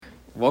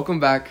Welcome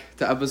back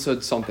to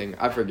episode something.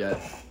 I forget.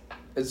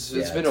 It's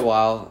been a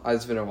while.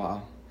 It's been a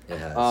while. It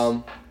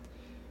has.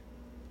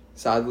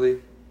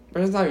 Sadly,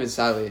 but it's not even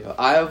sadly.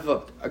 I have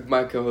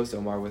my co-host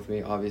Omar with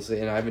me, obviously,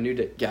 and I have a new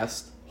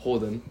guest,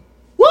 Holden.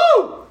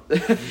 Woo!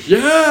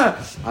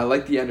 Yeah! I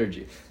like the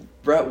energy.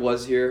 Brett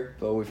was here,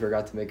 but we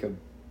forgot to make a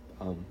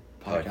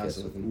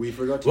podcast with him. We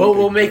forgot to.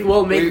 We'll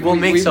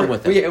make some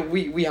with it.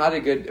 We had a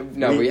good.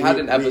 No, we had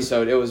an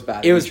episode. It was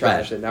bad. It was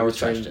trashed bad. it. Now we're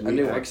trying a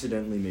new We one.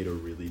 accidentally made a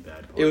really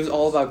bad podcast. It was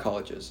all about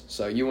colleges,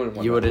 so you wouldn't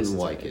want. You to wouldn't listen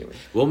to like it. anyway.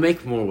 We'll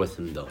make more with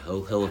him though.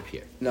 He'll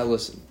appear. Now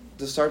listen.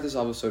 To start this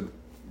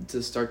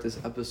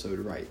episode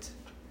right.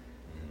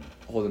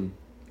 Holden,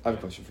 I have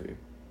a question for you.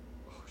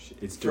 Oh, shit.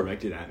 It's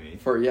directed at me.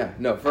 Because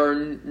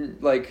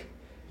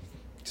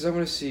I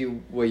want to see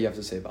what you have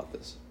to say about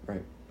this,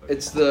 right? Okay.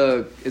 It's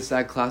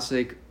that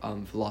classic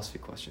philosophy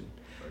question.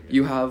 Okay.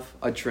 You have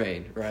a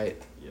train,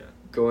 right? Yeah.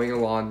 Going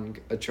along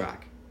a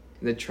track.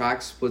 And the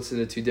track splits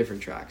into two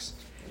different tracks.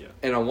 Yeah.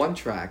 And on one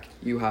track,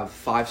 you have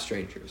 5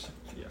 strangers,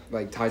 Yeah.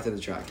 like tied to the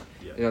track.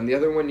 Yeah. And on the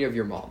other one, you have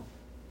your mom.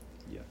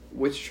 Yeah.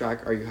 Which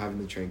track are you having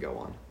the train go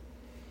on?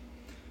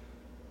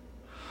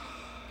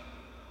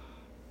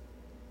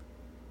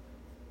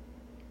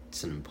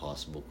 It's an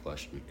impossible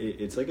question.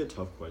 It's like a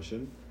tough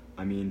question.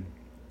 I mean,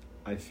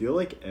 I feel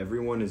like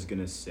everyone is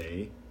gonna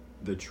say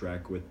the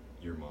track with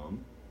your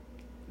mom.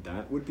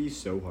 That would be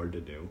so hard to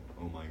do.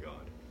 Oh my god.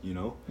 You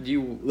know?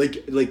 You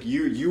Like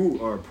you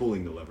are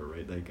pulling the lever,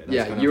 right? Like that's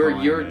yeah, kind of you're how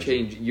I imagine.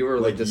 changing. You are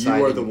Like deciding.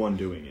 you are the one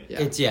doing it. Yeah.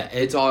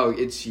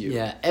 It's you.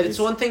 Yeah, and it's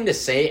one thing to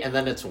say, and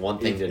then it's one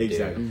thing to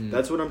Exactly. do. Mhm.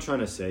 That's what I'm trying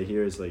to say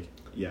here is like,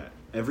 yeah,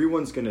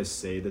 everyone's gonna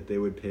say that they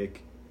would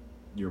pick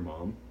your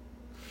mom,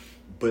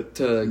 but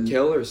To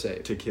kill or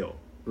save? to kill.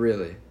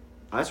 Really?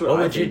 That's what What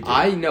I would you think. do?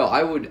 I know.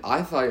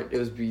 I thought it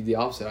would be the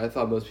opposite. I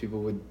thought most people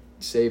would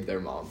save their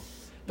mom.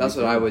 That's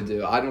You what I think? would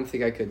do. I don't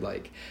think I could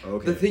like.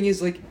 Okay. The thing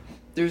is like,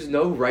 there's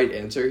no right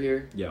answer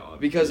here. Yeah. Obviously.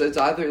 Because it's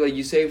either like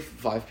you save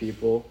 5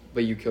 people,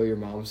 but you kill your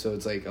mom, so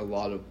it's like a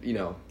lot of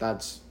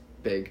that's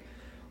big,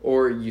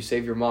 or you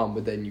save your mom,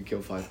 but then you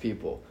kill 5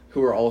 people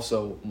who are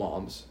also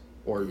moms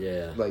or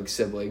Yeah. like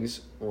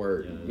siblings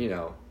or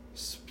Yeah.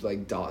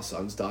 like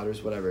sons,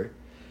 daughters, whatever.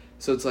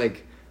 So it's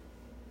like,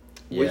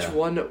 which Yeah.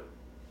 one?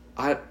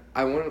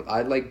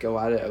 I'd like go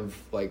at it of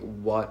like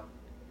what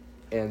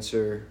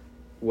answer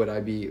would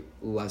I be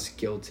less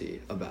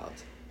guilty about?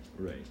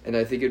 Right. And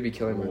I think it'd be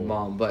killing my Oh.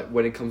 mom, but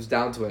when it comes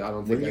down to it, I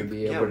don't think I'd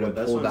be able to but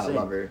that's pull what I'm that saying.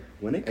 lever.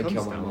 When it and comes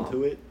kill my down mom.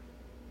 to it,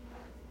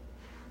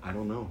 I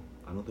don't know.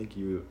 I don't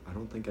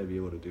think I'd be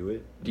able to do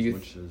it. Do as you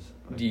much as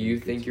I Do you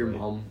think it's your right.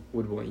 mom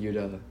would want you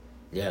to?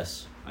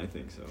 Yes, I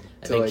think so.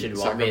 I To, think like, she'd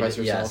want me to. sacrifice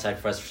Yeah, yourself?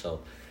 sacrifice herself.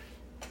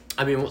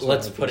 I mean, That's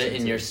let's what I put think it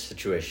so in your too.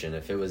 situation.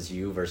 If it was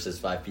you versus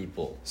 5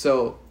 people,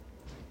 So,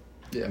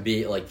 yeah.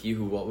 be like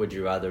you. What would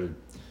you rather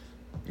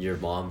your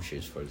mom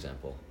choose, for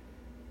example?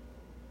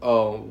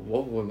 Oh,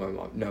 what would my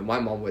mom? No, my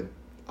mom would.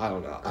 I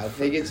don't know. I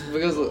think it's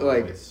because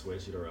like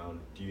switch it around.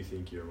 Do you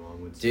think your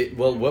mom would?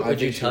 What I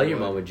would you think she tell your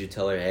would. mom? Would you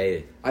tell her,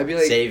 "Hey, I'd be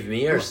like, save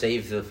me," or no.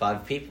 save the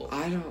 5 people?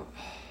 I don't.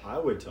 I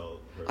would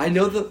tell her. I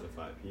know to save the- the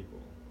 5 people.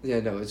 Yeah,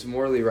 no, it's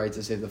morally right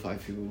to save the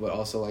 5 people, but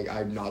also like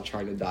I'm not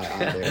trying to die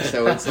either.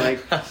 So it's like,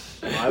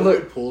 I Look-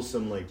 would pull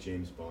some like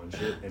James Bond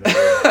shit, and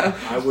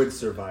I would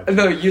survive.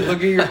 no, you look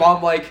at your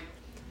mom like,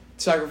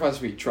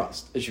 sacrifice me,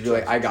 trust. It should be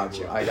like,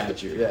 Trust. I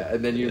got you, yeah.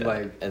 And then you Yeah.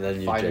 like, And then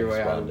you find your James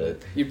way out of Bond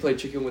it. You play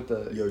chicken with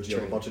the Yo, Joe, I'm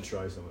train. about to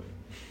try something.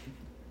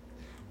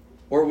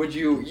 Or would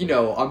you,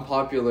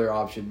 unpopular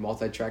option,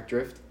 multi-track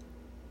drift?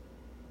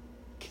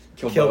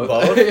 Kill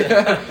both?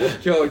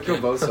 Yeah.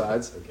 kill both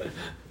sides.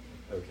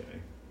 Okay.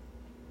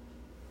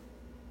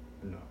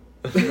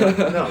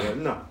 No.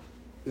 No.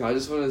 No, I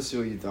just wanted to see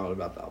what you thought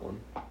about that one.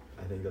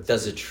 I think that's.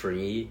 Does a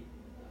tree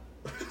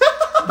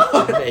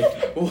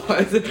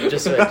What?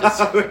 Just wait,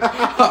 just-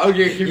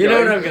 Okay, keep You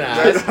know going. what I'm gonna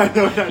ask? I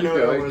know Keep what I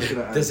going. was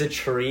gonna ask. Does a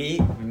tree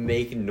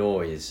make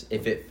noise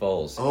if it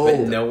falls, Oh.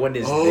 but no one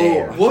is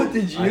there? What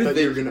did you I thought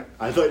think?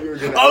 I thought you were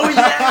gonna. Oh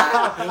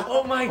yeah!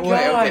 Oh my god!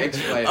 Wait, okay,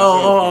 explain.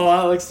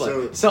 I'll explain.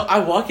 So- So I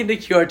walk into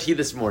QRT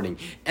this morning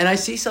and I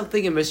see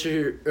something in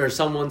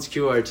someone's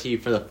QRT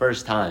for the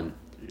first time.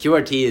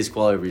 QRT is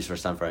quality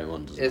resource time for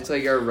anyone. Who doesn't It's know.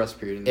 like our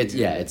rest period. in the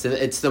evening.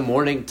 It's the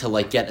morning to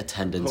like get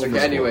attendance. Oh, for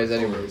Okay, school.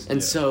 anyways.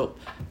 And Yeah. so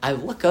I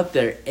look up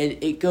there and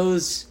it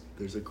goes.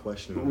 There's a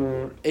question. On the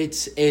board.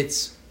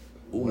 It's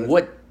What?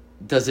 what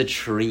does a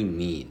tree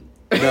mean?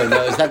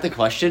 No, is that the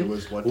question? It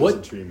was what does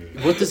a tree mean?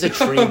 What does a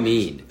tree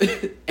mean?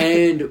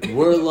 And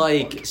we're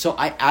like, so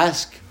I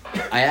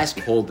ask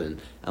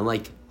Holden, I'm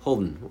like,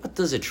 Holden, what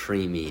does a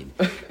tree mean?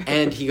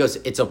 And he goes,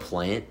 it's a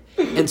plant.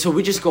 And so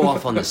we just go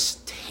off on this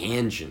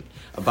tangent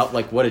about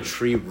like what a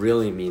tree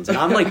really means. And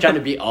I'm like trying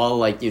to be all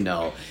like, Deep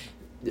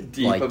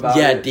like, about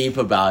yeah, it. deep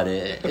about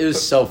it. It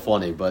was so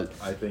funny, but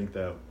I think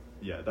that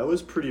that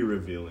was pretty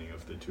revealing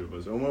of the two of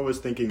us. Omar was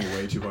thinking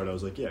way too hard. I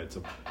was like, yeah, it's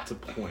a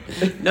point.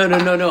 no.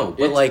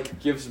 But It like,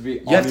 gives me.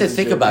 you have to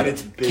think about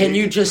It's it. big. Can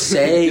you just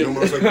say, And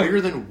Omar was like,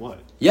 bigger than what?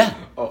 yeah?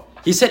 Oh,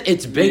 He said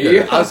it's bigger.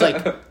 Yeah. I was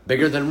like,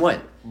 bigger than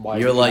what? my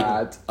You're like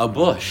God. a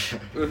bush.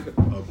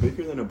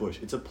 Bigger than a bush.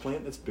 It's a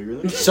plant that's bigger than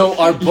a bush. So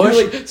our bush.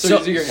 You're like, so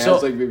using your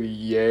hands like maybe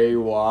yay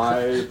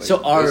wide. Like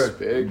so are this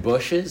big.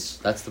 bushes?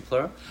 That's the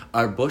plural.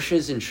 Are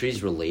bushes and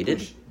trees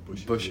related?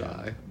 Bush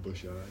eye.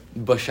 Bush eye.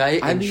 Bush eye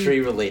I and mean, tree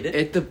related.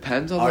 It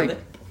depends on Are like. they?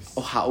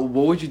 Oh, how?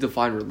 What would you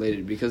define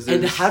related? Because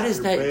And there's. how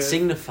does that Where-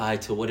 signify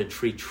to what a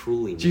tree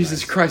truly means?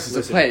 Jesus Christ! It's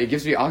Listen. a plant. It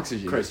gives me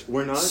oxygen. Chris,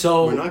 we're not.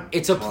 So we're not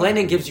it's a plant talking-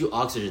 and gives you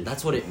oxygen.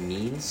 That's what it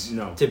means.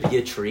 No. To be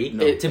a tree.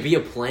 No. To be a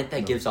plant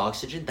that No. gives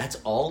oxygen. That's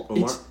all.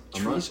 Omar, It's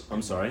I'm not. trees.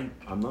 I'm sorry.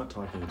 I'm not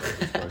talking about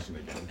this question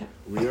again.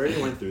 We already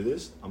went through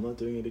this. I'm not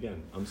doing it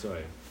again. I'm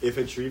sorry. If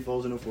a tree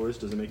falls in a forest,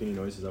 does it make any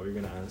noise? Is that what you're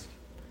gonna ask?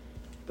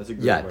 That's a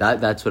great Yeah,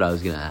 question. that's what I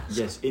was gonna ask.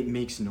 Yes, it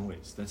makes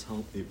noise. That's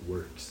how it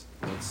works.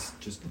 That's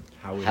just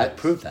how it is.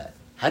 Prove that.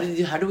 How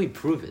do we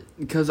prove it?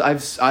 Because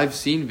I've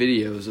seen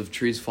videos of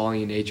trees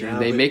falling in nature Yeah,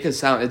 and they but- make a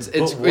sound. It's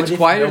But what it's if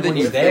quieter no than one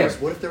you is there?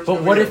 think. What if there was But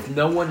no what video? if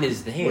no one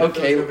is there? What if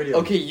Okay, there's no video?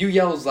 okay, you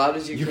yell as loud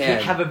as you You can.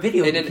 can't have a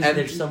video in an because there's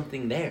empty-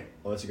 something there.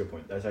 Oh, that's a good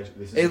point. That's actually.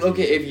 This is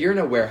Okay, if you're in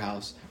a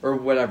warehouse or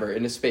whatever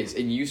in a space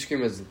and you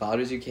scream as loud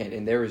as you can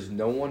and there is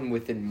no one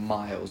within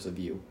miles of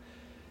you,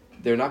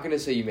 they're not gonna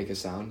say you make a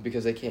sound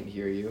because they can't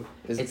hear you.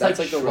 It's That's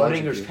like the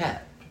logic Schrodinger's here.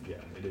 cat. Yeah,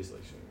 it is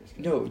like.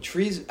 No,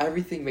 trees.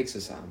 Everything makes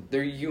a sound.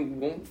 There, you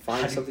won't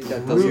find How do you something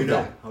that prove How do you doesn't.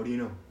 know? that? How do you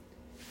know?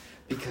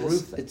 Because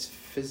Prove that. it's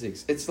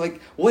physics. It's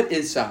like, what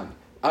is sound?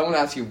 I want to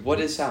ask you,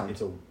 what is sound?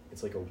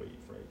 It's like a wave,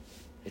 right?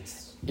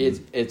 It's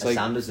a like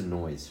sound is a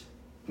noise.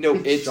 no.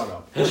 It's Shut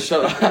up.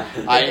 Shut up.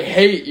 I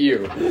hate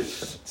you.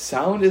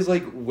 Sound is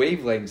like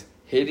wavelengths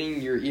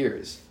hitting your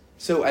ears.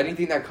 So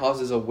anything that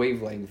causes a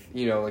wavelength,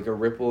 like a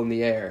ripple in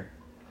the air,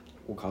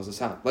 will cause a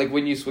sound. Like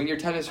when you swing your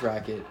tennis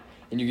racket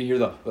and you can hear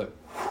the,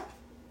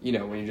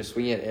 when you're just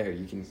swinging at air,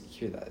 you can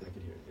hear that. I could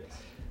hear it. Yes.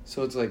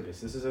 So it's like Yes,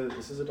 this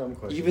is a dumb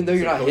question. Even though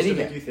you're It's not supposed hitting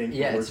to make it. you think,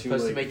 Yeah, but it's we're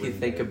supposed too, to make you brain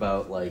think dead.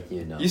 about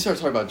you start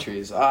talking about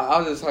trees. I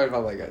was just talking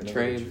about like a No,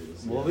 train.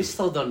 trees, Well, yeah. we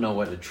still don't know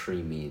what a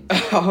tree means.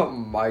 Oh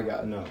my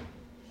god. No,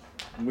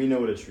 we know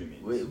what a tree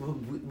means.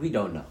 We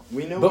don't know.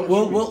 We know But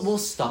what a tree we'll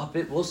means. stop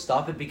it. We'll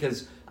stop it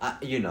because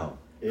It'll-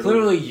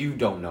 clearly you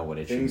don't know what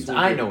a tree Things means. will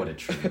I get- know what a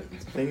tree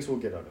means. Things will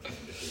get out of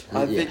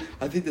hand. If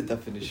I think the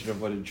definition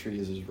of what a tree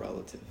is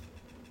relative.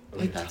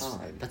 Okay. Like That's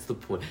time. the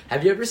point.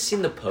 Have you ever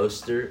seen the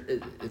poster?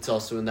 It's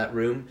also in that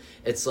room.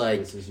 It's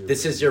like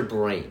this is your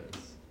brain.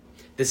 Yes.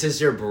 This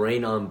is your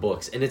brain on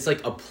books, and it's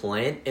like a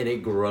plant, and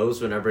it grows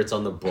whenever it's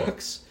on the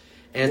books.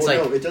 And it's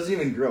Well, like no, it doesn't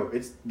even grow.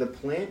 It's the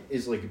plant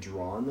is like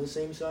drawn the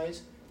same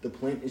size. The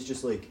plant is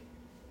just like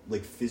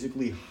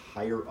physically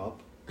higher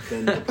up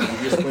than the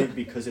previous plant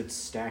because it's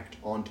stacked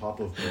on top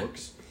of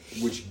books,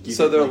 which give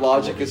So it, their like,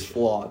 logic is elevation.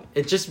 flawed.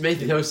 it just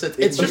made no sense.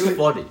 It It's just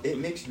literally- funny. It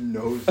makes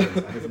no sense.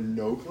 I have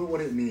no clue what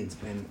it means,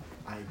 and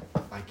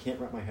I can't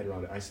wrap my head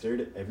around it. I stare at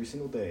it every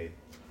single day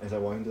as I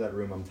walk into that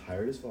room. I'm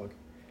tired as fuck.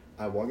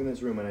 I walk in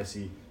this room and I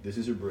see this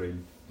is your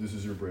brain. This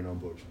is your brain on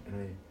books,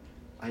 and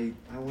I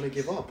want to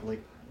give up.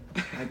 Like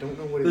I don't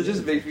know what it That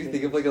just is. makes I me can't-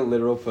 think of like a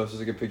literal poster,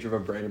 like a picture of a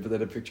brain, but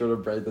then a picture of a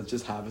brain that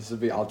just happens to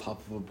be on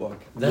top of a book.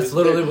 That's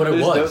literally what it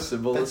there's was. No That's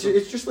symbolism.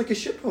 it's just like a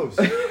shit post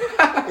in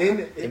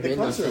It the made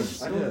no classroom.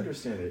 sense. I don't Yeah.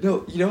 understand it.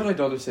 No, you know what I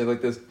don't understand?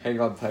 Like those hang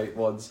on tight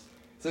ones.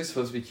 It's like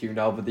supposed to be cute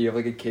now, but you have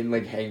like a kid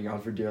like hanging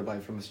on for dear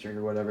life from a string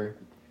or whatever.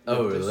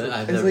 Oh really?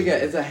 I've It's never like seen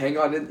it's a hang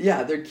on.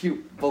 Yeah, they're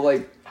cute, but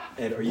like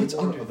Ed, are you What's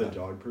more under of a that?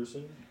 dog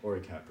person or a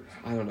cat person?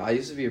 I don't know. I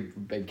used to be a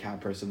big cat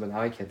person, but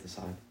now I can't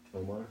decide.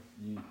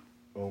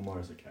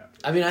 Omar's a cat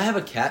person. I mean, I have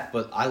a cat,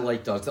 but I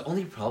like dogs. The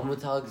only problem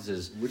with dogs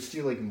is Which do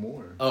you like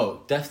more?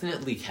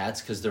 definitely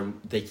cats because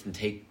they can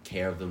take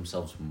care of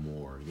themselves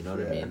more. You know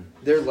what I Yeah. mean?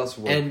 They're less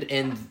work.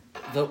 And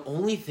the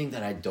only thing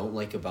that I don't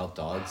like about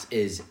dogs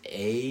is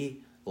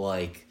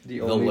like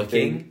the only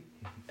licking.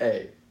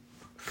 A,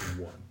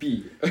 One.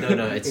 B.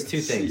 No, it's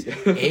two things. C.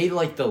 A,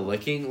 like the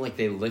licking, like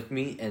they lick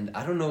me, and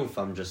I don't know if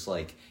I'm just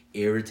like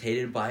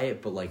irritated by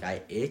it, but like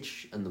I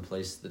itch in the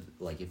place that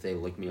like if they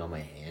lick me on my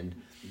hand.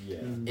 Yeah.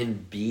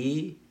 And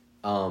B,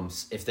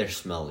 if they're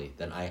smelly,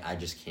 then I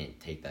just can't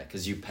take that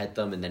because you pet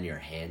them and then your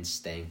hands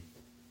stink.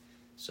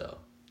 So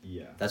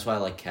Yeah. that's why I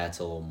like cats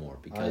a little more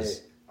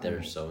because they're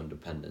I'm so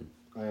independent.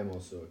 I am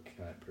also a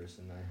cat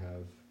person.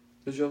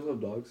 Does you also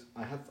have dogs?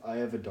 I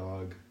have a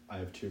dog. I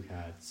have 2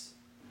 cats.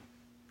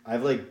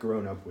 I've like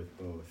grown up with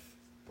both,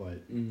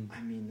 but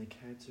I mean the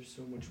cats are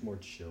so much more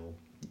chill.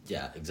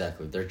 Yeah,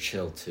 exactly. They're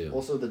chill too.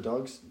 Also, the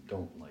dogs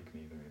don't like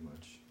me very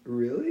much.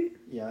 Really?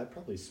 Yeah, I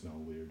probably smell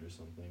weird or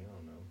something. I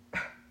don't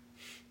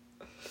know.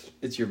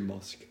 It's your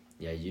musk.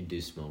 Yeah, you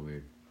do smell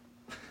weird.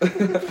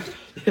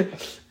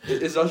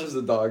 It's not just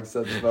the dogs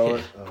that smell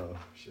it. Oh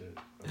shit.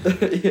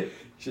 You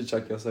should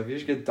check yourself. You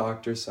should get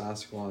Dr.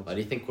 Sasquatch. Why do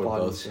you think we're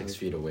Body both smell. 6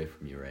 feet away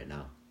from you right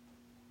now?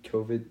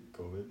 COVID,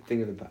 COVID.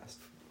 thing of the past.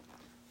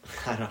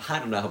 I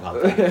don't know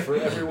about that. For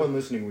everyone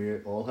listening, we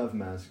all have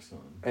masks on.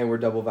 And we're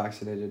double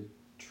vaccinated.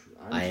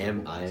 I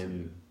am triple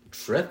vaccinated.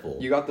 triple.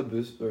 You got the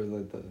boost or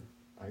like the...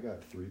 I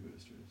got 3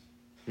 boosters.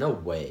 No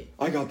way.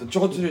 I got the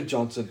Johnson &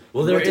 Johnson.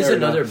 Well, there is Moderna,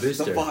 another The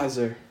booster.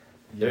 Pfizer.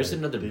 There's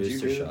another Did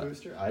booster you get shot. a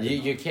booster? I You,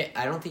 did you not. can't.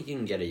 I don't think you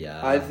can get it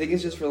yet. I think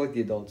it's just for like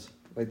the adults.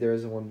 Like there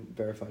isn't one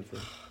verified for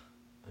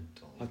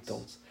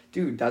adults.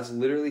 Dude, that's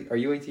literally. Are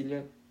you 18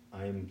 yet?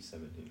 I am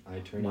 17. I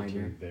turn Minor.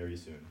 18 very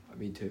soon.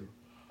 Me too.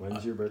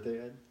 When's your birthday,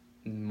 Ed?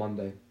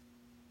 Monday.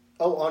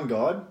 Oh, on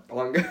God?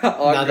 On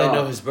Now they God.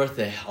 know his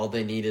birthday. All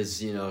they need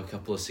is a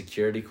couple of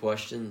security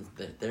questions.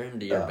 They're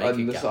into your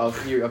bank account.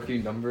 a few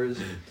numbers.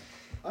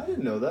 I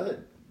didn't know that.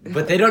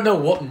 But they don't know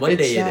what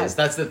Monday It's it is.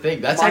 That's the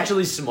thing. That's My-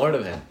 actually smart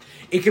of him.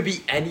 It could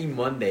be any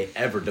Monday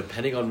ever,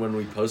 depending on when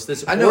we post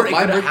this. I know, or it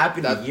my could have birth-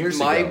 happened that- years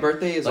my ago.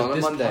 birthday is on a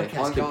this Monday. podcast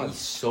On could God. be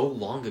so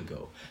long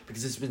ago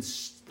because it's been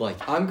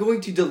I'm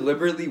going to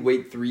deliberately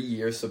wait 3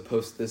 years to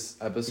post this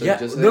episode. yeah.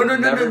 Just No.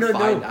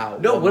 find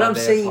out No, what I'm Monday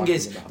saying talking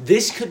is about.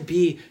 this could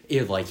be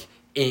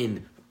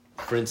in,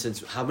 for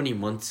instance, how many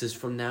months is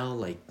from now?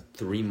 Like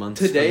 3 months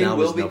Today from now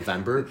will is be-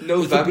 November. It could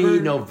November? be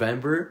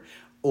November,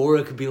 or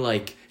it could be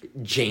like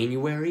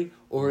January,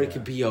 or it Yeah.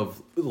 could be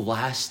of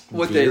last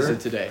What year. day is it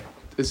today?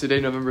 Is today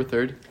November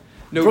 3rd?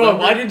 Bro,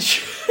 why did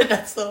you?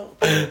 That's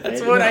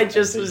Ed, what I no,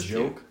 just the was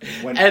doing. joke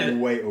went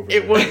And way over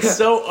It there. went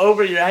so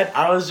over your head.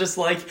 I was just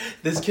like,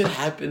 this could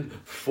happen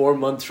 4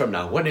 months from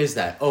now. When is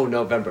that? Oh,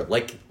 November.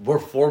 Like, we're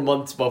 4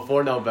 months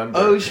before November.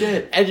 Oh,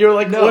 shit. And you're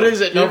like, No, what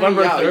is it? hear me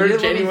November out. You 3rd,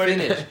 didn't let me January?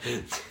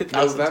 finish.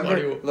 2021.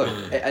 November.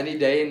 Look, any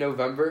day in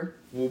November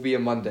will be a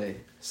Monday.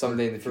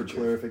 Someday in the For future.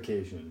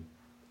 clarification.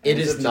 It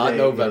as is of not today,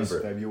 November. It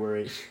is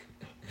February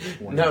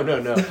 20.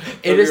 No.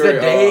 It is the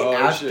day Oh,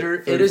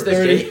 after. shit. It is the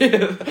 30th.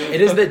 day.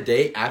 It is the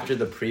day after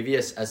the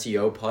previous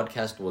SEO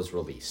podcast was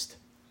released.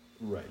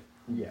 Right.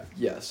 Yeah.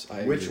 Yes,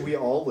 I Which agree. we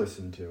all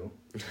listen to.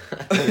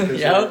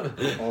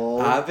 Yep.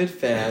 All Avid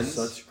fans.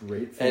 Such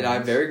great fans. And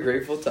I'm very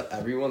grateful to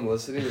everyone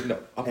listening. No,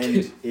 I'm And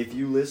kidding. if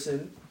you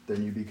listen,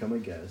 then you become a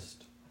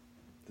guest.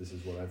 This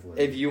is what I've learned.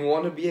 If you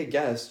want to be a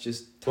guest,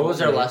 just tell What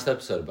was our me. last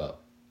episode about?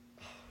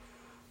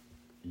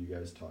 You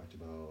guys talked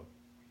about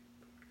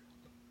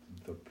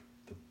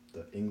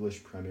the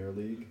English Premier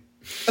League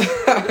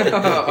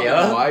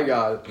Oh my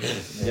god.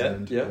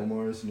 and Yeah.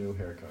 Omar's new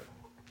haircut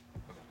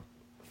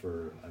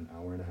for an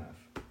hour and a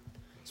half.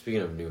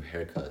 Speaking of new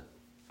haircut,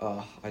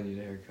 I need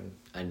a haircut.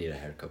 I need a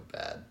haircut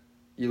bad.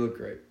 You look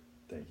great.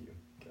 Thank you,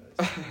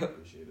 guys.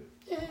 Appreciate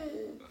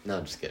it. No,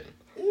 I'm just kidding.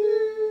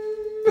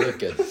 You look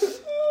good.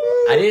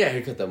 I need a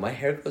haircut though. My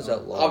hair goes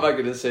out long. I'm not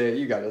gonna say it.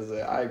 You gotta say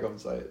it. I ain't gonna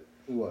say it.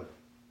 What?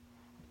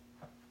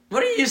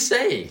 What are you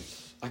saying?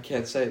 I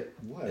can't say it.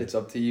 What? It's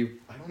up to you.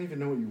 I don't even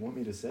know what you want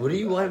me to say. What do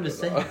you want him to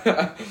say?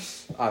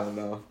 I don't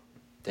know.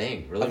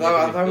 Dang, really? I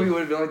thought making me we feel- would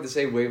have been like the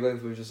same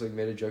wavelength. We just like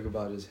made a joke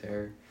about his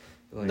hair.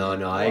 Like, No, I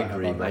Why?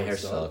 agree. About My how it hair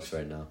sucks? sucks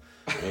right now.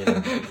 I need a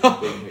big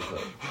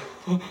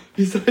haircut.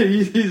 he said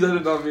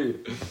it on me.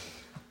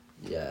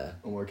 Yeah.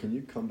 Omar, can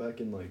you come back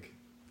and like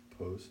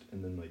post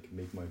and then like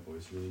make my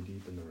voice really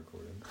deep in the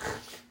recording?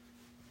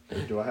 Or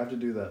do I have to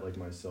do that like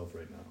myself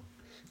right now?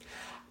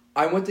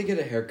 I went to get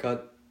a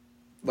haircut.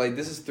 Like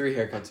this is 3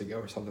 haircuts ago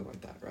or something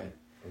like that, right?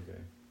 Okay.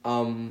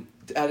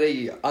 At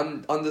a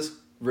undis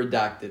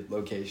redacted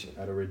location.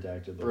 At a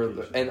redacted Or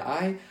location. and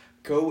I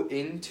go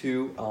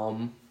into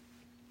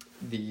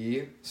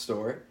the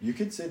store. You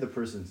could say the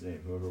person's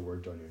name, whoever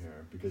worked on your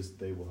hair, because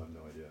they will have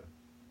no idea.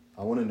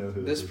 I want to know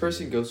who This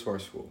person is. goes to our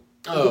school.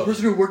 The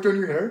person who worked on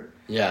your hair?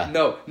 Yeah.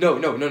 No.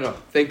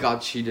 Thank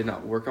God she did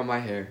not work on my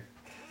hair.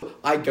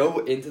 I go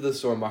into the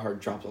store and my heart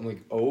drops. I'm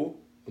like, oh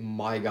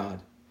my God.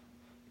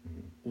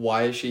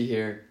 Why is she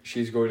here?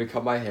 She's going to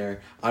cut my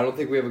hair. I don't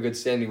think we have a good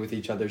standing with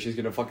each other. She's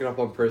going to fuck it up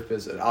on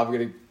purpose and I'm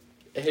going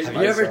to hate Have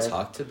myself. you ever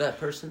talked to that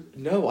person?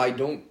 No, I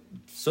don't.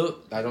 So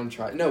I don't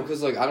try. No,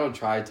 because like I don't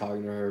try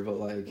talking to her, but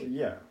like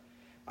Yeah.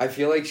 I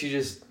feel like she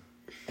just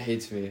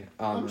hates me.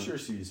 I'm sure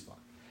she's fine.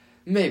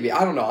 Maybe.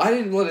 I don't know. I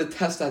didn't let it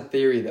test that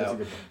theory That's though. a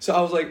good point. So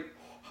I was like,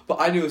 but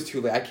I knew it was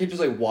too late. I can't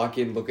just like walk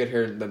in, look at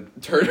her, and then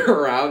turn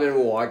around and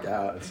walk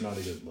out. That's not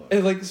a good look.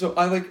 And like, so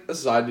I like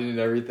signed it and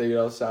everything, and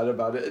I was sad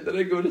about it. And then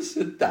I go to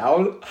sit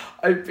down.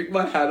 I pick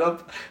my hat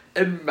up,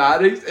 and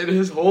Maddox and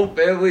his whole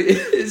family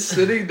is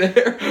sitting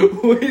there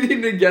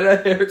waiting to get a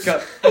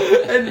haircut.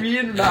 And me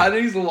and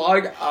Maddox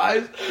lock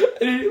eyes,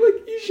 and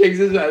he shakes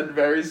his head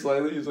very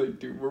slightly. He's like,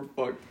 "Dude, we're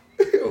fucked."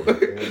 Oh my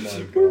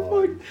We're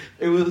God. fucked.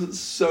 It was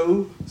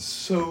so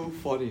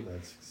funny.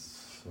 That's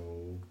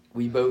so...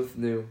 We both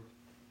knew.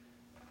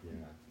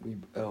 Yeah.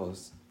 It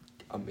was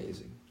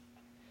amazing.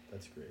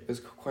 That's great. It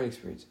was quite an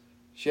experience.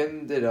 She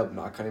ended up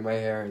not cutting my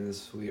hair, and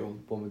this sweet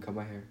old woman cut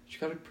my hair. She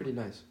cut it pretty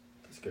nice,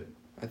 That's good.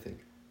 I think.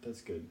 That's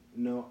good.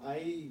 No,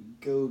 I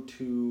go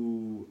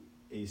to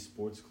a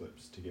Sports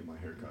Clips to get my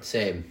hair cut.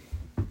 same.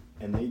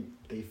 And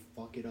they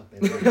fuck it up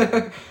every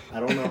time. I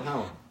don't know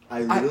how.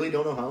 I literally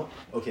don't know how.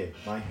 Okay,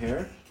 my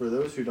hair, for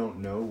those who don't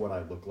know what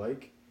I look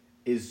like,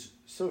 is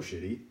so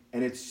shitty.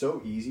 And it's so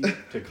easy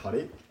to cut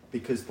it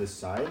because the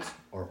sides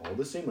are all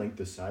the same length.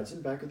 The sides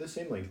and back are the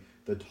same length.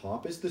 The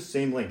top is the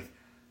same length.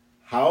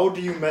 How do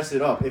you mess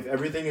it up if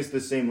everything is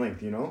the same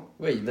length, you know?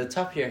 Wait, the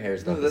top of your hair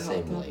is No, not the the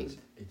same top length. is-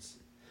 It's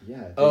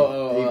Yeah.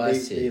 I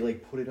see. They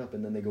like put it up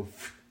and then they go,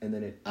 and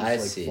then it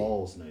just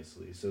falls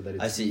nicely so that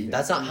it's. I see. even.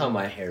 That's not how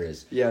my hair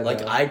is. Yeah,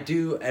 like no. I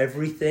do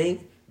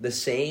everything the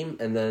same,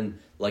 and then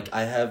like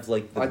I have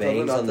like the I told them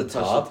bangs not on the to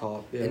touch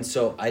top, yeah. and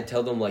so I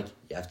tell them like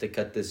you have to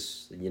cut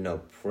this,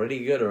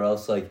 pretty good, or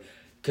else like.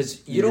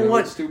 Because you You're don't gonna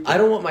want, look stupid. I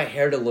don't want my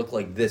hair to look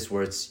like this,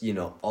 where it's,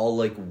 all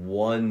like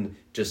one,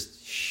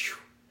 just,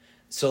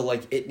 so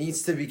like it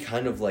needs to be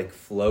kind of like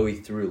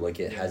flowy through, like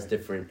it has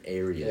different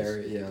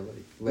areas. Yeah,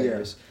 like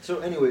layers. Yeah. So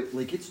anyway,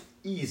 like it's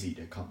easy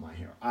to cut my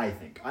hair. I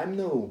think I'm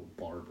no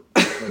barber.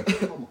 Like,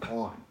 come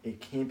on, it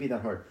can't be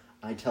that hard.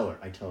 I tell her,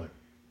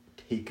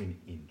 take an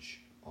inch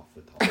off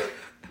the top,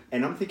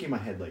 and I'm thinking in my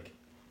head like,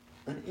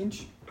 an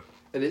inch.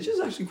 And it's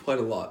just actually quite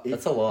a lot.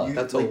 That's a lot.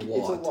 That's a It's a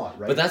lot. lot,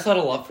 right? But that's not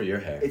a lot for your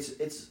hair.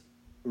 It's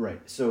right.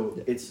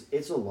 So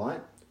it's a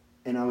lot,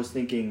 and I was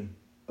thinking,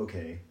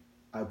 okay,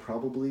 I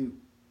probably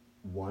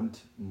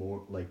want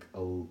more like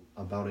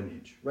about an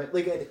inch, right?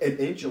 Like an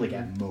inch, like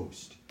at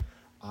most.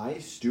 I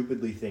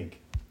stupidly think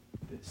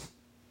this,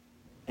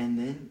 and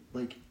then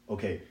like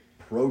okay,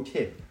 pro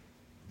tip,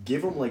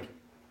 give them like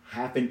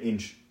half an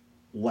inch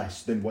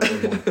less than what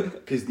you want,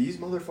 because these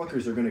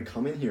motherfuckers are gonna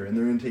come in here and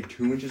they're gonna take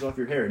 2 inches off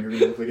your hair and you're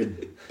gonna look like a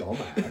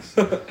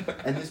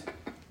dumbass. And this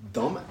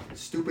dumb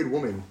stupid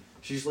woman,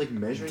 she's like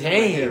measuring my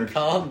hair.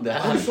 Calm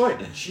down. I'm sorry,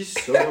 she's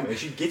so dumb, and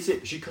she gets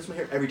it. She cuts my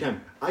hair every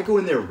time. I go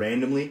in there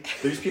randomly.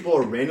 These people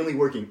are randomly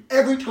working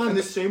every time.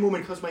 This same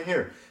woman cuts my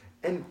hair,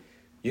 and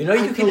You I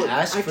can tell her-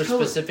 ask I for tell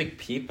her- specific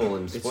people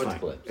in it's sports fine.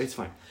 clips. It's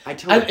fine. I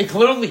tell her.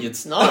 Clearly,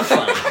 it's not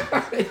fine.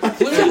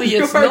 Clearly,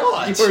 it's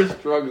not. You are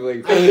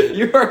struggling.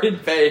 You are in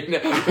pain.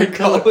 I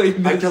tell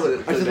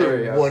her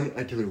scenario.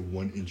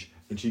 1 inch,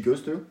 and she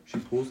goes through. She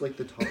pulls like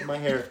the top of my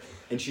hair,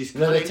 and she's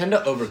No, cutting. they tend to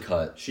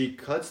overcut. She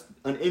cuts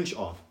an inch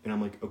off, and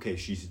I'm like, okay,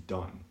 she's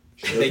done.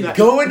 She They does not-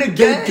 go in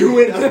again. They do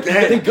it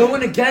again. They go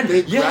in again.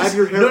 They Yes. grab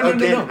your hair No,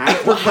 again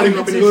after What cutting up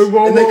happens an is- inch,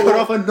 and they cut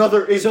off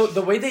another inch. So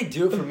the way they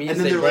do it for me is And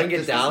then they they're bring like, it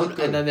 "This down looks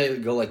good." and then they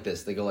go like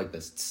this. They go like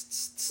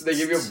this. They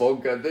give you a bowl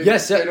cut.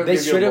 Yes, straight they give you a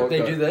straight bowl up they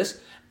cut. do this,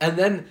 and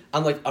then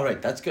I'm like, all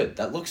right, that's good.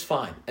 That looks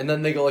fine. And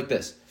then they go like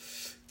this.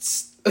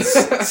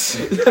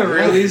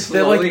 Really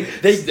slowly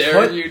they staring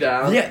cut you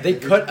down. Yeah, they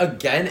cut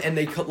again, and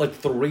they cut like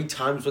 3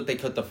 times what they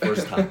cut the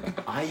first time.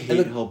 I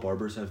hate how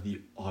barbers have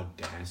the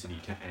audacity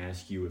to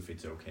ask you if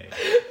it's okay. No,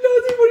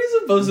 dude, what are you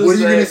supposed to What are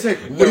say? you gonna say?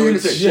 What are you gonna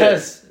say?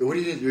 Yes. What are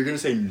you? You're gonna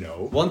say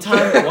no? One time,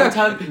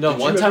 no, Did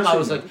you one time ever I say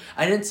was no? like,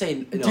 I didn't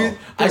say no. Dude,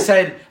 I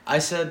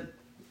said,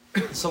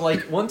 so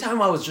like one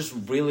time I was just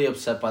really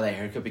upset by the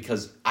haircut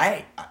because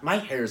my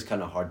hair is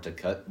kind of hard to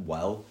cut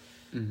well,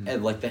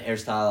 and like the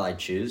hairstyle I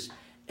choose,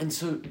 and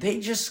so they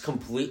just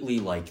completely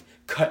like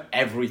cut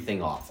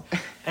everything off,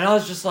 and I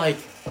was just like,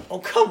 oh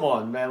come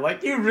on man,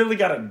 like you really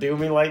gotta do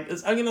me like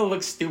this? I'm gonna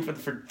look stupid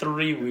for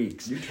 3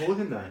 weeks. You told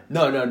him that.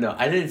 No,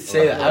 I didn't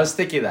say that. I was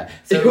thinking that.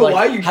 So Yo, like,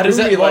 why you how does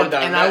do that me like look?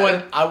 that, And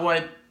man? I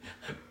went,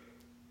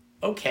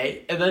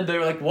 okay. And then they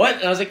were like, what?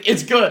 And I was like,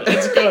 it's good.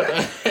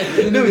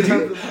 No,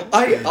 dude,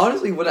 I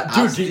honestly want to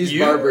ask did these you?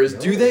 barbers, No.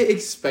 do they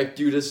expect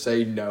you to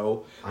say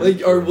no? I'm Like, or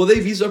sure. will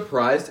they be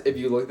surprised if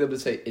you look at them to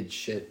say it's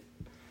shit?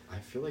 I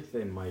feel like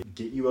they might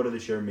get you out of the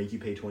chair, make you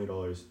pay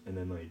 $20, and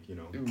then like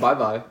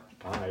Bye-bye.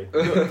 bye.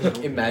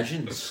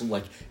 imagine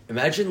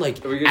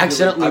like Are we gonna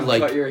accidentally do,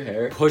 like cut your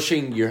hair?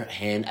 pushing your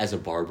hand as a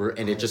barber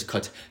and it just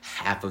cuts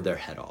half of their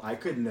head off. I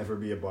could never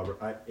be a barber.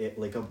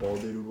 Like a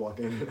bald dude would walk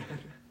in.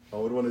 I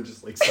would want to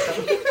just like.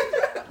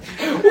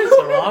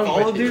 What's wrong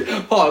Bald with you?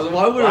 dude? Pause.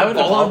 Why would Why a would a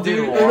bald bald dude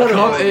dude come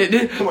walk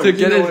in Come on, to you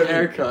get know his what I mean.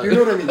 hair cut? You know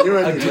what I mean? You know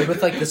what I A mean? dude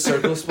with like the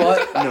circle spot?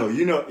 No,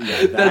 you know.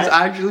 Yeah, That's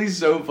actually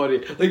so funny.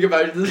 Like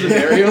imagine the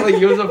scenario, like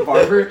you as a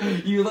barber,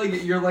 you're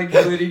like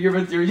cleaning your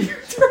material, you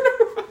turn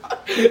around,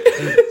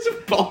 and it's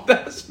a bald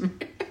ass man.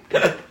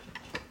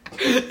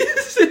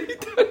 He's sitting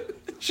down in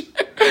the chair.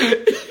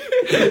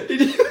 And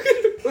you look at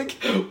him like,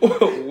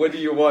 whoa, what do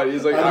you want?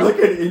 He's like, I'm like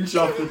an inch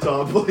off the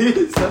top,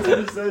 please. That's what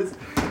it says.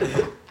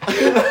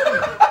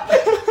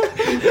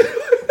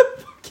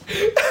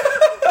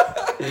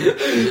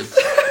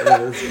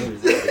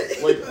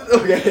 Like,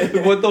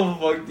 okay. what the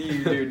fuck do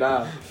you do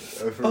now?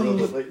 For real,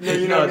 but, like, no,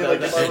 you know what I mean?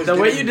 Like, if I was the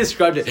way getting- you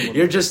described it,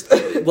 you're just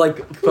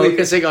like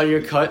focusing on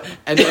your cut,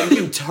 and then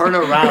you turn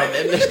around,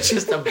 and there's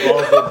just a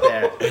bald in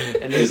there,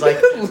 and he's like,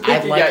 "I'd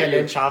Looking like at an you.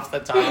 inch off the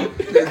top."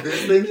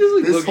 This thing, Just,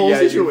 like, this looking whole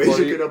at you situation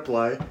funny. could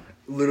apply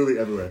literally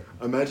everywhere.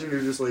 Imagine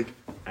you're just like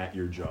at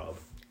your job,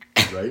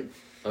 right?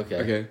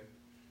 Okay.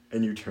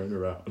 And you turn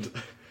around.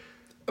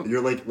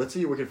 You're like, let's say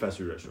you work at a fast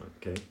food restaurant,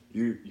 okay?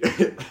 You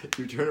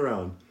turn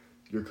around,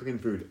 you're cooking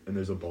food, and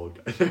there's a bald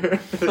guy there.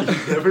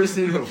 You've never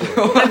seen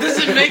before. That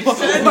doesn't make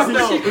sense.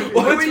 No.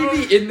 Why would you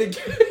be in the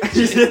kitchen?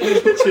 He's in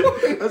the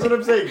kitchen. That's what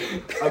I'm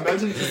saying.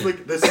 Imagine just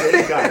like the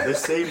same guy. The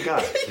same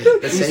guy.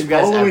 He's same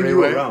guy's following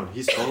everywhere. you around.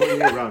 He's following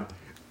you around.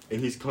 And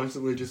he's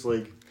constantly just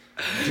like.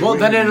 Well,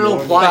 then doing it'll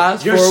more- apply.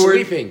 Fast You're forward.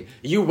 sleeping.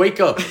 You wake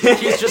up.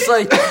 He's just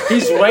like,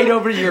 he's right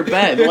over your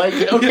bed. Like,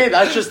 okay,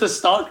 that's just a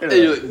stalker. And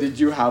you're like, did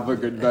you have a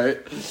good night?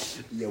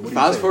 Yeah, what do you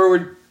Fast say?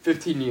 forward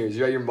 15 years.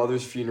 You're at your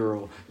mother's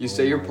funeral. You Oh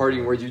say you're my partying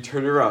God. where you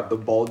turn around. The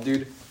bald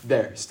dude,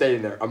 there,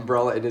 staying there.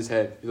 Umbrella in his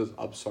hand. He goes,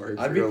 I'm sorry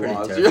for I'd be your pretty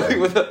loss. terrified. You're like,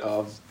 what the?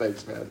 Oh,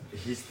 thanks, man.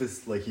 He's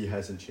this, like, he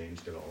hasn't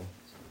changed at all.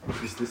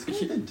 Is this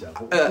guy the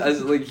devil?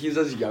 As like he's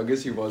as young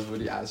as he was when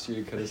he asked you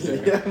to cut his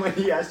hair. Yeah, when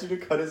he asked you to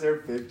cut his hair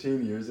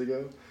 15 years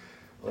ago.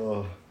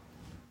 Oh,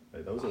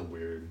 hey, that was a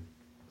weird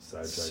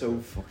sidetrack. So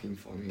fucking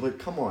funny. But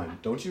come on,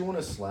 don't you want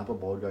to slap a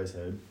bald guy's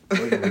head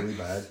like really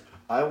bad?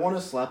 I want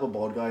to slap a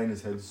bald guy in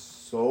his head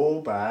so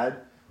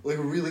bad, like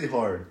really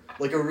hard,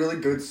 like a really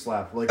good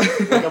slap, like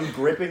I'm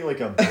gripping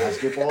like a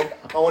basketball.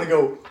 I want to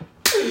go.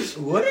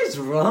 What is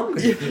wrong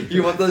with you?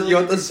 you want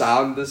the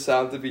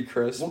sound to be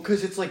crisp. Well,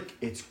 cause it's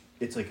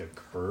like a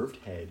curved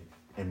head,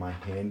 and my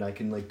hand I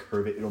can like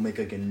curve it. It'll make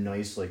like a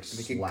nice like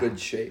Make slap. a good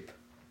shape.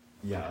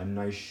 Yeah, a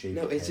nice shape.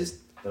 No, it's just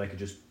that I could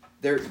just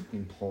they're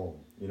fucking palm.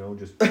 You know,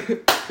 just.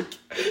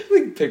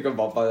 like pick him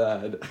up by the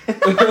head.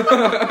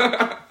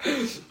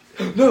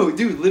 No,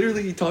 dude,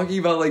 literally talking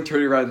about like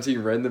turning around and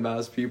seeing random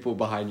ass people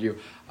behind you.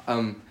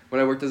 When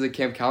I worked as a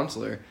camp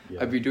counselor,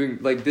 Yeah. I'd be doing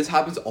like this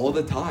happens all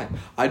the time.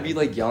 I'd be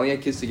like yelling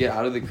at kids to get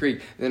out of the creek,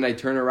 and then I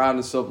turn around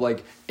and stuff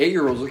like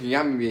 8-year-olds looking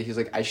at me. And he's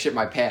like, "I shit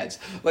my pants."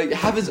 Like it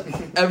happens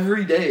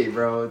every day,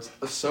 bro. It's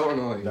so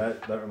annoying.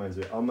 That reminds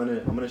me. I'm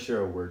gonna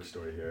share a work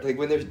story here. Like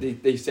when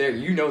they say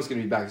you know it's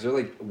gonna be back, 'cause they're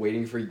like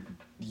waiting for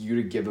you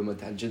to give them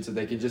attention so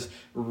they can just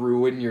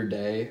ruin your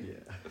day. Yeah.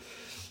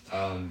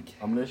 I'm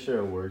gonna share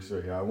a work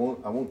story here. I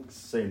won't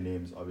say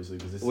names obviously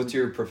because this. What's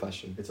your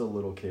profession? It's a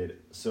little kid.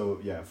 So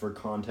yeah, for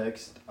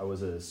context, I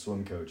was a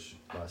swim coach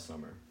last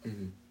summer.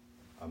 Mm-hmm.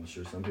 I'm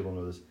sure some people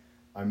know this.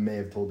 I may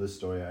have told this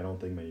story. I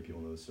don't think many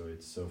people know this story.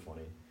 It's so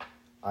funny.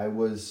 I'm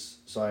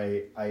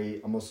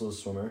also a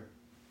swimmer.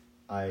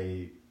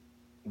 I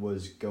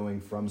was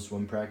going from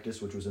swim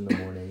practice, which was in the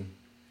morning,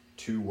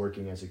 to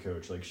working as a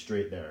coach, like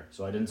straight there.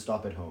 So I didn't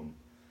stop at home.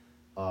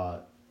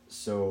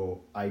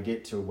 So I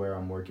get to where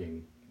I'm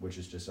working, which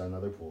is just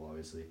another pool,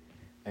 obviously,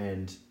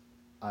 and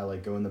I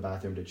like go in the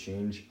bathroom to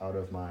change out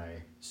of my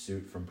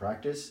suit from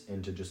practice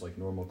into just like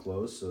normal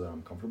clothes so that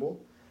I'm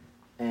comfortable.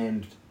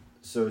 And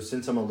so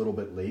since I'm a little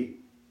bit late,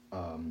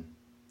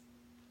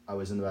 I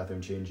was in the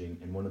bathroom changing,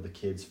 and one of the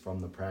kids from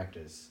the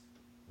practice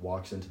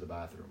walks into the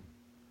bathroom.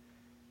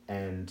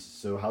 And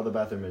so how the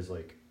bathroom is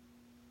like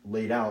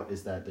laid out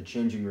is that the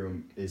changing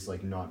room is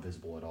like not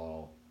visible at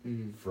all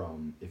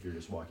from if you're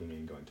just walking in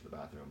and going to the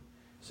bathroom.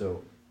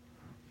 So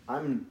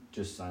I'm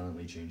just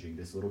silently changing.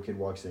 This little kid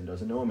walks in,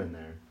 doesn't know I'm in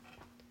there,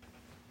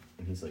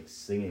 and he's like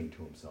singing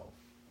to himself,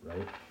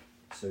 right?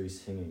 So he's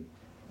singing,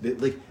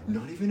 like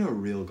not even a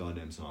real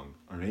goddamn song,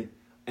 all right?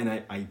 And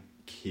I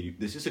kid you,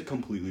 this is a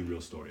completely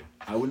real story.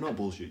 I would not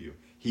bullshit you.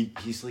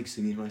 He's like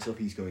singing to himself.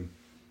 He's going,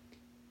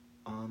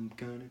 I'm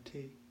gonna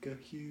take a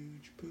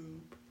huge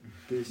poop.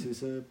 This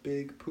is a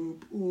big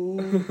poop.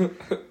 Ooh.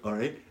 All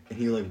right, and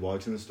he like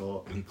walks in the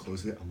stall and he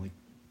closes it. I'm like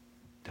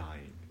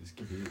dying. This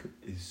kid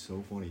is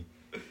so funny.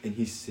 And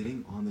he's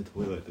sitting on the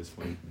toilet at this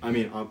point. I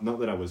mean, not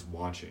that I was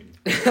watching,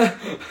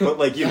 but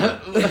like, you know.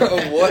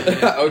 What?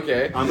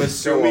 Okay. I'm Go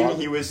assuming on.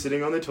 he was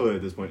sitting on the toilet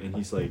at this point, and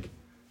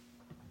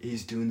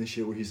he's doing the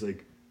shit where he's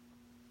like,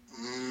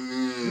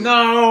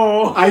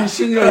 No! I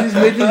shouldn't know, he's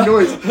making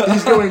noise.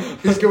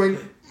 He's going,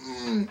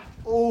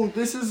 oh,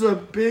 this is a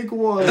big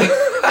one.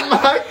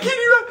 I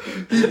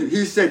can't even.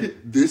 He said,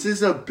 this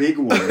is a big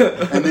one.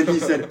 And then he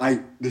said,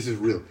 this is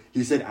real.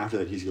 He said after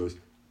that, he goes,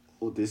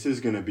 oh, this is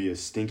going to be a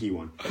stinky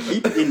one.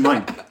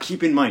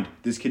 Keep in mind,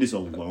 this kid is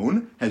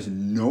alone, has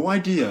no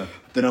idea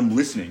that I'm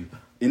listening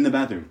in the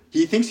bathroom.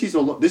 He thinks he's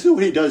alone. This is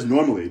what he does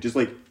normally, just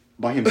like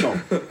by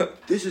himself.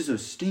 This is a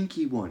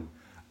stinky one.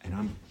 And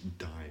I'm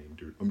dying,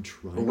 dude. I'm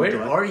trying to Where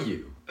die. are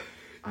you?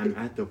 I'm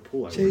at the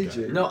pool. I work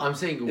JJ. at. No, I'm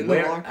saying In the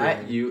where locker at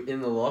room. you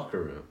in the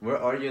locker room. Where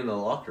are you in the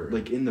locker room?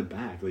 Like in the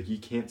back. Like you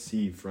can't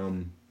see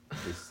from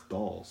the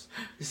stalls.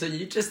 So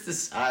you just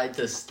decide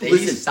to stay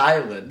Listen,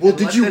 silent. well, and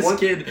did let you this want-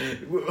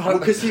 kid? Well,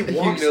 because he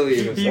walks,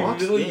 Humiliate he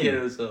walks humiliated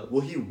in. himself.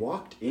 Well, he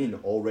walked in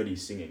already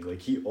singing.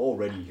 Like he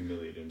already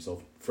humiliated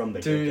himself from the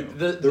Dude,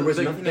 get-go. There was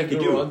nothing I could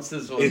do.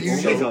 nuances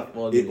was so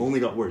funny. It only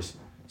got worse.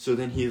 So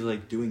then he's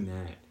like doing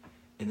that,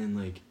 and then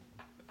like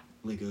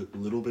a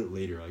little bit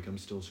later, like I'm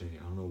still saying,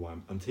 I don't know why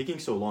I'm taking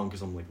so long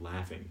because I'm like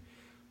laughing,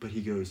 but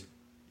he goes,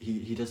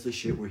 he does this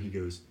shit where he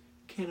goes,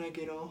 can I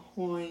get a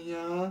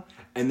Hoya?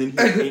 And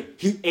then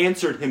he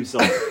answered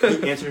himself. He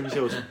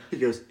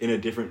goes in a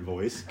different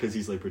voice because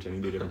he's like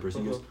pretending to be a different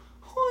person. He goes,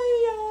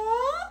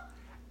 Hoya.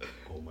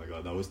 Oh my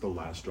god, that was the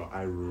last straw.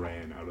 I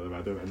ran out of the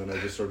bathroom and then I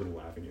just started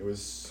laughing. It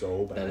was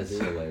so bad. That is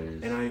dude.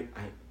 hilarious. And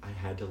I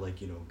had to like,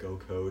 go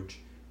coach,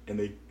 and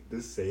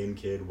the same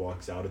kid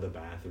walks out of the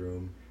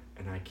bathroom,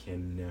 and I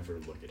can never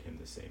look at him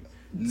the same.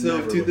 So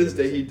Never to look this at him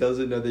the day, he same.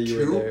 doesn't know that you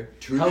were there.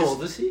 How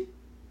old is he?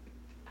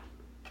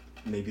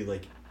 Maybe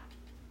like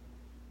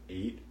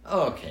 8.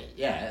 Oh, okay.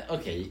 Yeah.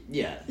 Okay.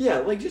 Yeah. Yeah,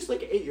 like just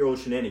like 8-year-old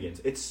shenanigans.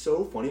 It's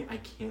so funny. I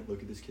can't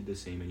look at this kid the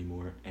same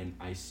anymore, and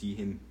I see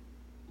him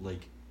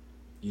like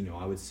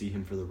I would see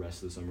him for the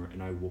rest of the summer,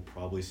 and I will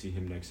probably see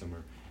him next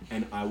summer.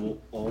 And I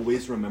will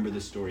always remember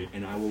this story,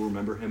 and I will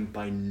remember him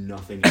by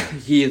nothing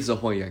else. He is the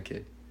Hoya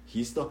kid.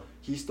 He's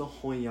the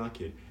Hoya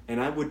kid.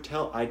 And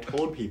I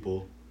told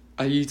people...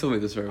 You told me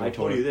this right I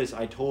told you this.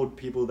 I told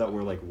people that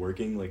were, like,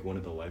 working, like, one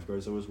of the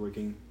lifeguards that was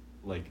working,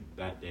 like,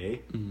 that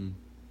day. Mm-hmm.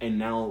 And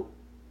now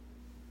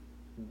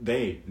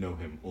they know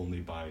him only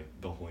by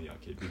the Hoya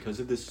kid because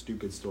of this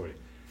stupid story.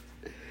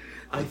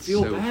 I That's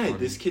feel so bad. funny.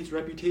 This kid's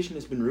reputation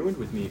has been ruined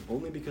with me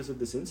only because of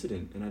this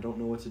incident, and I don't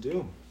know what to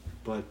do.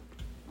 But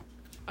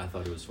I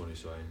thought it was funny,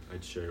 so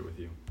I'd share it with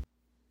you.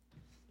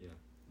 Yeah.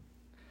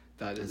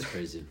 That is That's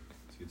crazy.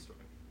 It's a good story.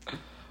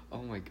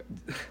 Oh my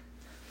god.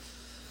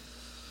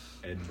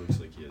 Ed looks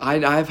like he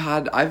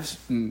has... I've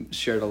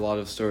shared a lot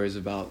of stories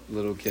about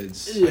little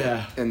kids.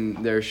 Yeah.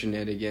 And their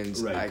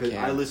shenanigans. Right, because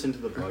I listen to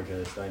the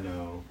podcast, I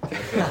know.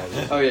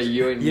 Oh yeah,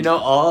 You know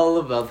all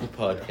about the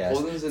podcast.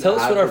 Holden's an Tell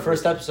us what our avid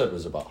first listener. episode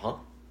was about, huh?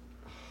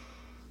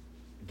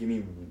 Give me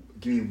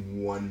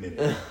 1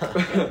 minute.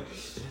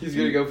 He's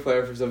gonna go play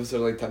our first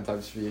episode like 10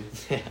 times speed.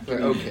 Yeah.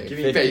 Like, okay, give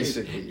me-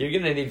 basically. You're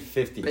gonna need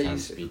 50 times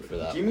Basically. speed for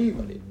that. Give me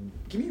one, buddy.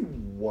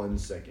 1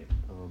 second.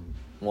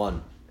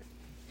 One.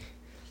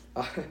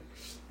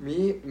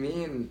 Me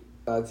and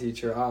that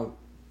teacher,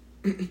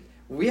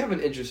 we have an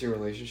interesting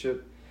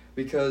relationship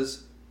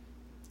because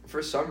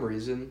for some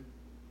reason,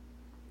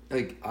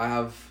 like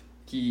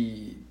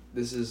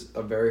this is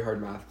a very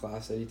hard math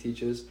class that he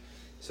teaches,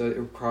 so it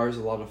requires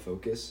a lot of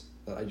focus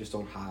that I just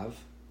don't have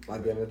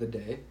at the end of the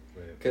day.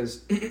 Right.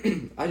 Because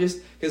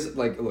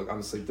like, look,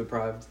 I'm sleep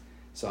deprived,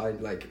 so I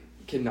like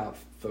cannot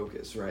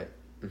focus, right?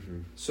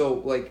 Mm-hmm. So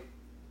like,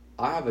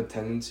 I have a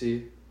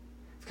tendency,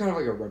 it's kind of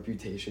like a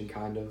reputation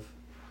kind of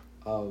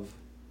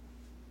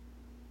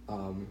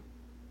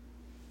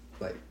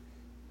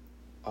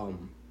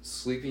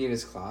sleeping in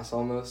his class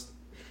almost.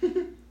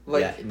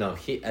 Like, yeah, no,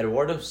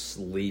 Eduardo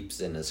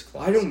sleeps in his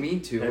class. I don't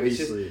mean to. Heavy It's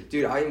just, sleep.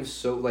 dude, I am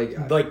so like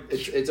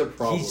it's a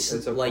problem. He's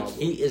It's a like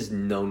problem. he is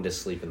known to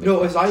sleep in the No,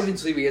 class. it's not even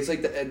sleeping. It's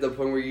like the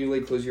point where you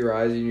like close your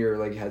eyes and your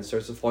like head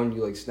starts to fall and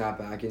you like snap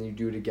back and you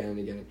do it again and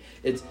again.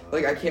 It's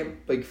like I can't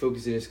like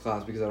focus in his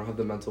class because I don't have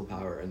the mental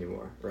power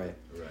anymore, right?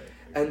 Right.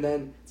 And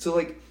then so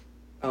like,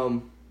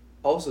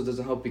 also it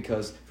doesn't help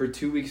because for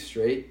 2 weeks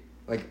straight,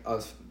 like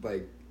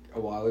a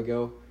while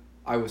ago,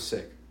 I was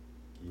sick.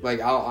 Yeah.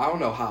 Like I don't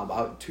know how,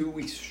 about 2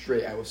 weeks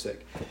straight I was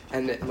sick,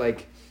 and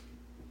like,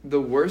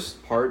 the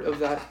worst part of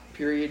that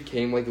period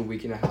came like a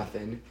week and a half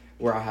in,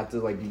 where I had to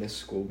like miss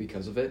school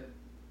because of it.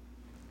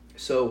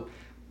 So,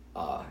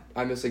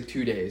 I missed like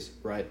 2 days,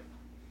 right?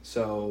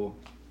 So,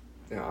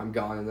 I'm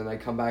gone, and then I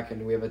come back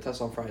and we have a test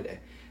on Friday,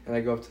 and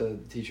I go up to the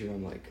teacher and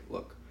I'm like,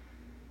 look,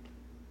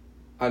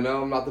 I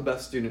know I'm not the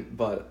best student,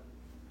 but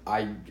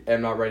I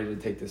am not ready to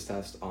take this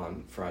test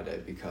on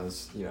Friday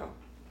because,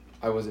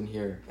 I wasn't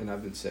here and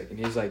I've been sick. And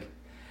he's like,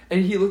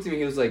 and he looked at me,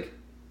 he was like,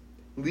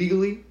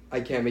 legally,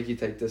 I can't make you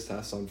take this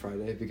test on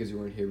Friday because you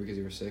weren't here because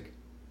you were sick.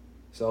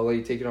 So I'll let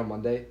you take it on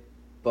Monday.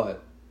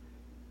 But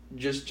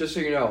just so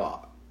you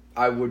know,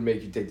 I would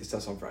make you take this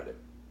test on Friday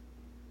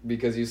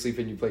because you sleep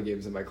and you play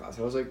games in my class.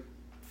 I was like,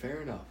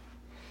 fair enough.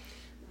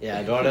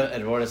 Yeah,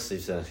 Eduardo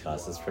sleeps in his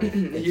class. That's pretty.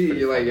 It's He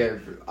pretty like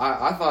funny.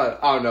 I thought,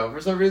 I don't know,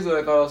 for some reason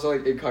I thought I was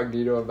like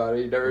incognito about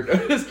it. He never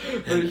noticed,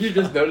 but he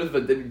just noticed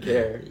but didn't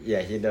care.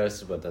 Yeah, he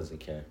notices but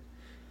doesn't care.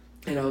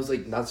 And I was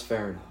like, that's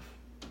fair enough.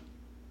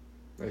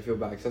 I feel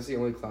bad because that's the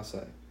only class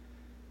I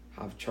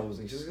have troubles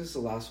in, just because it's the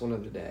last one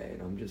of the day,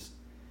 and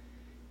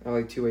I have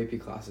like 2 AP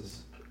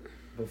classes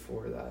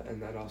before that,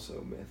 and then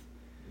also myth.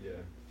 Yeah.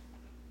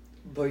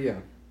 But yeah,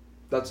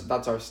 that's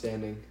our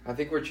standing. I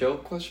think we're chill?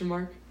 Question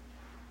mark.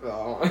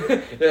 Oh,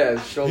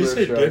 yeah,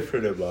 shoulder shrug.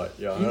 different about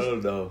you. I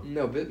don't know.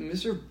 No, but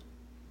Mr.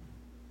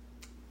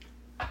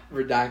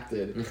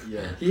 Redacted.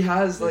 Yeah. He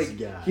has This like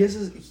guy.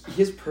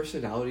 his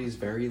personality is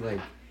very like,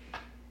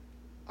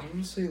 I don't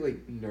want to say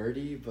like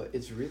nerdy, but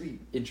it's really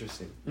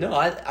interesting. No,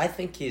 I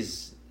think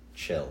he's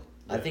chill.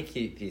 I Yeah. think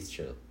he's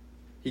chill.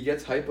 He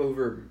gets hype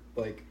over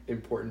like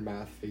important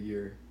math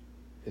figure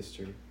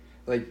history.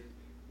 Like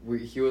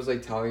he was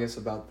like telling us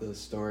about the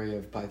story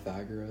of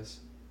Pythagoras.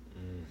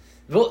 Mm.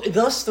 Well,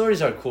 those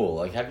stories are cool.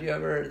 Like, have you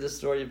ever heard the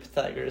story of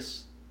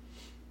Pythagoras?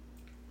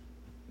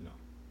 No.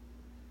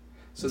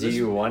 So Do this-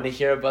 you want to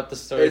hear about the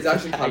story? It's of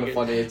actually kind of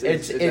Pythagoras? funny.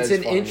 It's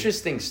an funny.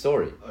 interesting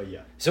story. Oh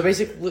yeah. So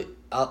basically,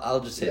 I'll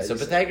just say Yeah, it. So you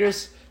say it.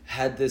 Pythagoras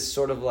had this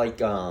sort of like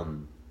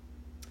kind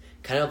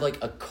of like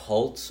a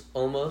cult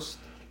almost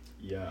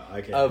Yeah,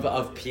 I can.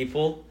 of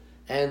people,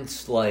 and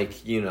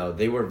like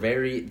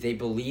they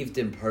believed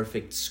in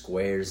perfect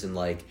squares, and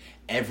like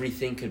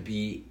everything could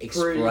be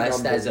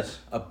expressed as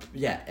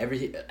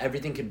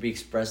everything could be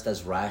expressed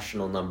as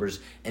rational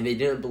numbers, and they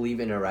didn't believe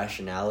in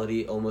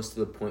irrationality, almost to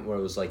the point where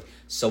it was like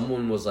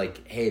someone was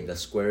like, hey, the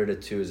square root of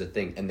 2 is a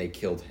thing, and they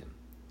killed him.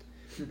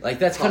 Like,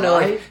 that's kind of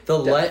like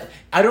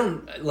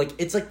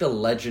it's like the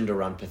legend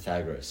around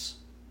Pythagoras.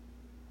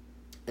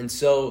 And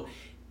so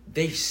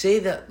they say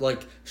that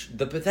like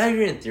the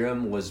Pythagorean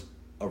theorem was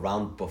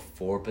around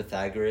before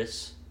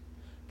Pythagoras,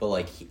 but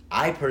like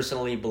I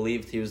personally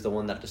believed he was the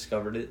one that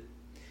discovered it.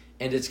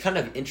 And it's kind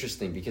of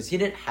interesting because he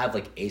didn't have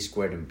like a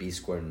squared and b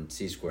squared and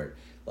c squared.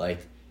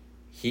 Like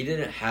he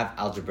didn't have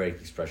algebraic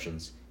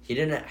expressions. He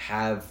didn't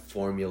have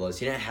formulas.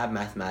 He didn't have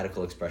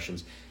mathematical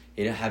expressions.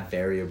 He didn't have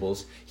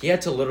variables. He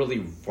had to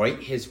literally write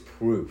his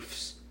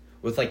proofs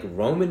with like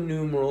Roman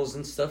numerals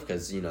and stuff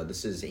because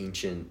this is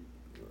ancient.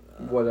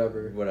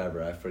 Whatever.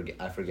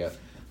 I forget.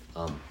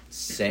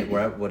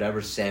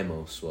 Whatever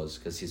Samos was,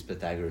 because he's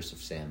Pythagoras of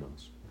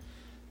Samos,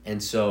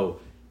 and so,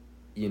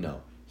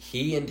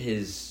 he and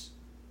his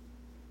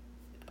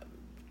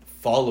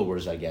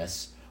followers, I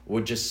guess,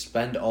 would just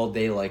spend all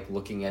day like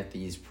looking at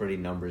these pretty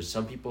numbers.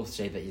 Some people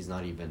say that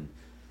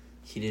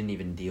he didn't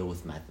even deal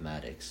with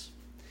mathematics,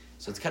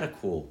 so it's kind of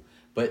cool.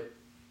 But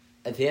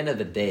at the end of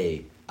the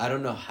day, I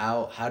don't know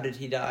how did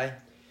he die?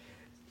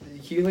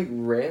 He like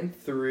ran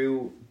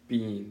through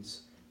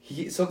beans.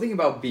 Something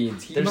about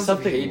beans. He There's must have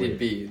something hated weird.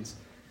 beans.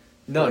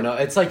 No,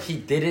 it's like he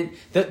didn't.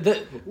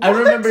 I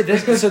remember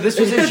this. So this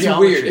was It in gets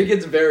geometry. weird. It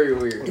gets very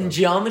weird. In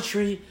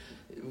geometry,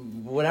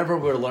 whenever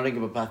we're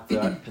learning about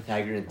the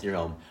Pythagorean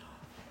theorem,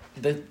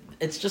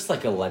 it's just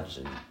like a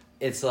legend.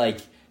 It's like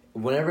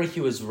whenever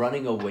he was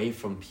running away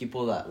from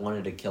people that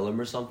wanted to kill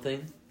him or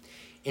something,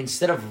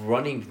 instead of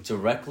running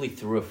directly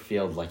through a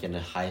field like in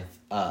a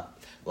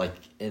like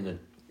in a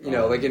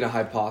like in a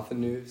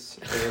hypotenuse.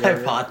 Or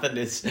whatever.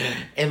 hypotenuse,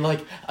 in like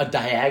a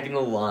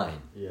diagonal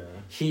line. Yeah.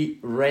 He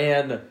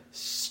ran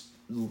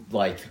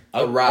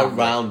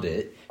around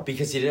it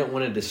because he didn't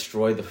want to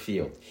destroy the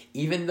field,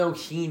 even though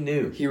he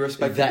knew He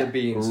respected that the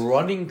beans.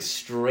 running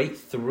straight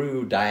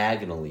through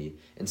diagonally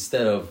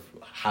instead of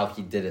how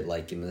he did it,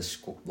 like in this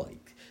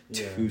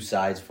two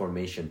sides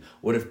formation,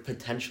 would have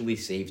potentially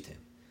saved him.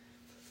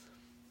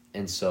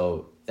 And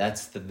so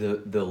that's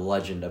the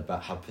legend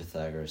about how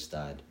Pythagoras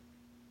died.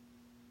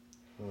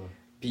 Huh.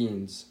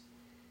 Beans.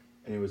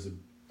 And it was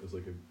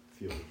like a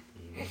field.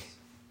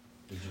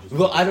 Did you just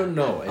Well, I don't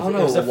know. I don't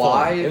It was know a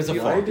why. farm. It was a Why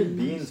farm. did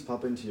beans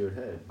pop into your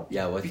head?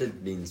 Yeah, what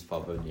did beans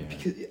pop in your head?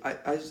 Because You it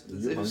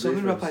hungry was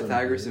something for about some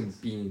Pythagoras beans?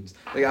 and beans.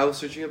 Like I was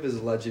searching up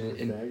his legend,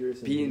 and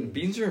Pythagoras and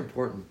beans are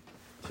important.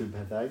 To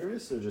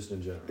Pythagoras or just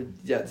in general?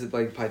 Yeah, to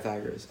like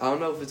Pythagoras. I don't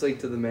know if it's like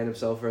to the man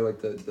himself or like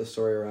the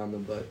story around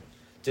them, but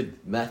Dude,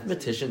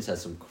 mathematicians have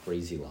some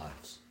crazy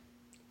lives.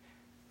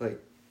 like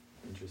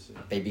Interesting.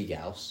 Baby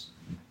Gauss.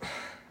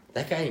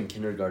 That guy in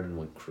kindergarten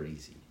went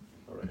crazy.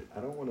 Alright, I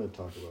don't want to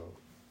talk about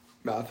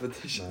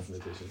mathematicians.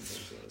 mathematicians.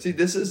 I'm sorry. See,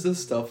 this is the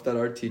stuff that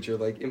our teacher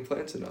like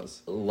implants in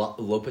us.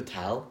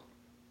 L'Hôpital?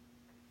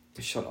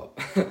 Shut up.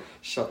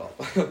 Shut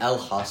up. El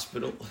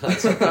Hospital?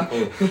 That's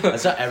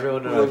what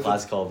everyone in our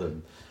class called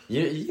him.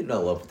 You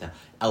know L'Hôpital.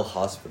 El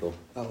Hospital.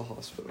 L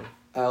hospital.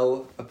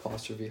 L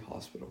apostrophe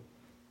hospital.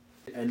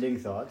 Ending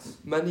thoughts?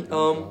 Many Ending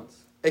thoughts?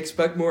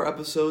 expect more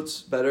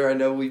episodes. Better. I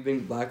know we've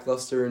been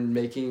lackluster in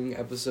making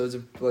episodes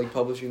and like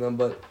publishing them,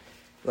 but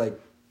like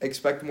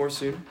expect more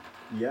soon.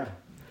 Yeah.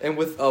 And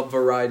with a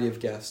variety of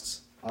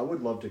guests. I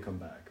would love to come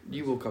back.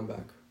 You will come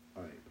back.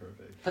 Alright,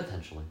 perfect.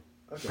 Potentially.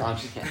 Okay. No, I'm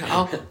just kidding.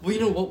 Well, you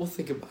know what? We'll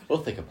think about it. We'll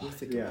think about We'll it.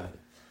 think Yeah.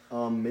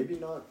 about it. Maybe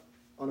not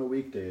on a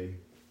weekday,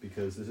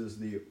 because this is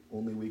the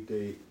only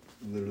weekday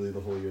literally the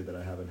whole year that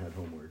I haven't had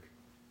homework.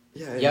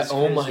 Yeah. Yeah, it's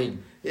oh crazy. my...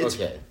 It's,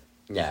 Okay.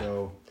 Yeah.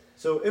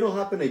 So it'll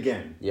happen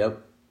again. Yep.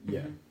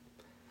 Yeah.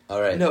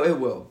 Alright. No, it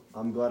will.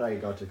 I'm glad I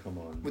got to come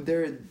on. Would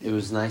there? It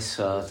was nice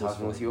This is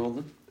talking with fun. you,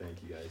 Holden. Thank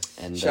you guys.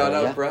 And Shout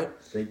out, yeah. Brett.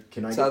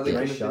 Can I Sadly,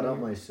 can I couldn't shout be out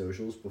here. my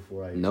socials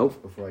before I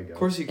Nope. before I go? Of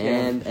course you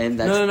can. And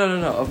that's...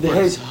 No. Of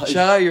There's- course.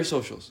 Shout out your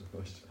socials.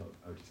 I'm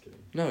just kidding.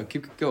 No,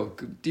 go.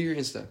 Do your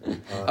Insta.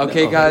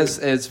 Okay, no. guys,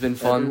 it's been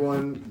fun.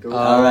 Everyone go.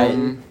 All right.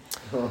 Um,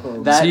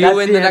 That- See you that's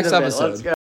in the end next of it. episode. Let's go.